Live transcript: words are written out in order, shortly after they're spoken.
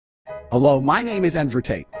Hello, my name is Andrew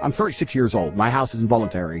Tate. I'm 36 years old. My house is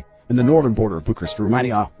involuntary in the northern border of Bucharest,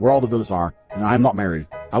 Romania, where all the villas are, and I am not married.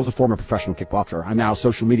 I was a former professional kickboxer. I'm now a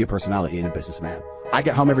social media personality and a businessman. I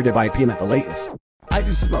get home every day by 8 p.m. at the latest. I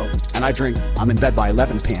do smoke, and I drink. I'm in bed by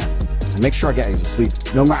 11 p.m. and make sure I get hours of sleep,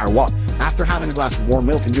 no matter what. After having a glass of warm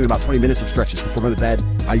milk and doing about 20 minutes of stretches before going to bed,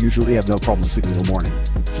 I usually have no problem sleeping in the morning.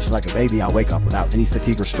 Just like a baby, I wake up without any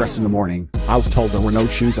fatigue or stress in the morning. I was told there were no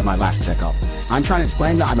shoes at my last checkup. I'm trying to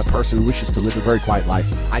explain that I'm a person who wishes to live a very quiet life.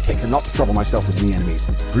 I take care not to trouble myself with any enemies.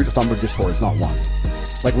 Root of thumb or discord is not one.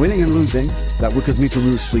 Like winning and losing, that would cause me to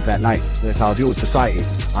lose sleep at night. That's how I deal with society.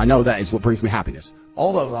 I know that is what brings me happiness.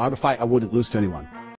 Although, out of fight, I wouldn't lose to anyone.